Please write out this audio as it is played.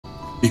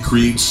It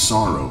creates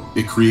sorrow.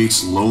 It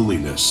creates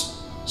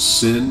loneliness.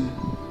 Sin,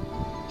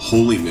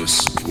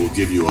 holiness will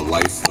give you a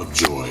life of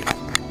joy.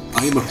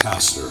 I am a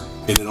pastor,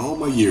 and in all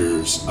my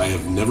years, I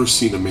have never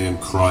seen a man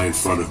cry in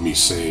front of me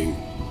saying,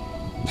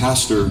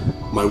 "Pastor,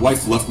 my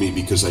wife left me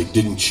because I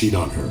didn't cheat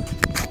on her."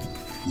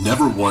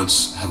 Never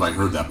once have I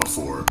heard that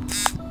before.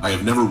 I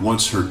have never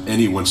once heard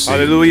anyone say,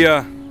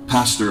 "Hallelujah,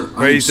 Pastor,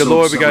 praise the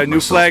Lord, we got a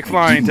new flag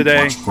flying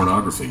today." Watch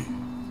pornography.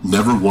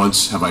 Never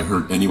once have I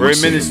heard anyone We're in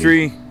say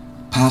ministry, to me,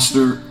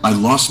 "Pastor, I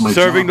lost my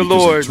serving job the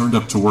because Lord." I turned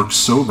up to work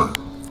sober."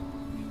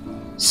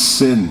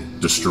 Sin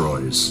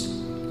destroys.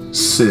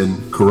 Sin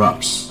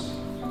corrupts.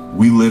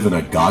 We live in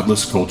a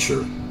godless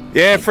culture.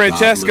 Yeah,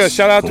 Francesca,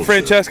 shout out to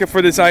Francesca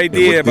for this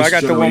idea, but I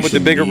got the one with the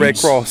bigger red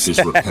cross.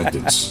 Is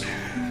repentance.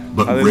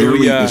 But Hallelujah.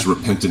 rarely is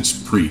repentance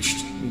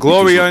preached.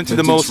 Glory because unto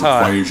the Most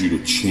High. Repentance requires you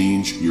to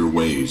change your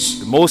ways.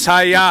 The Most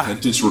High Yah.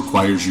 Repentance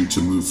requires you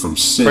to move from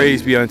sin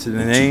Praise be unto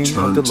the name to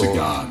turn of the to Lord.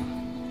 God.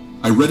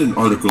 I read an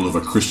article of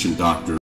a Christian doctor